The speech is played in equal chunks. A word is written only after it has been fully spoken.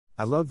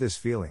I love this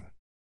feeling.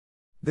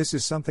 This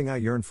is something I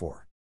yearn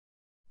for.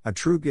 A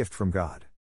true gift from God.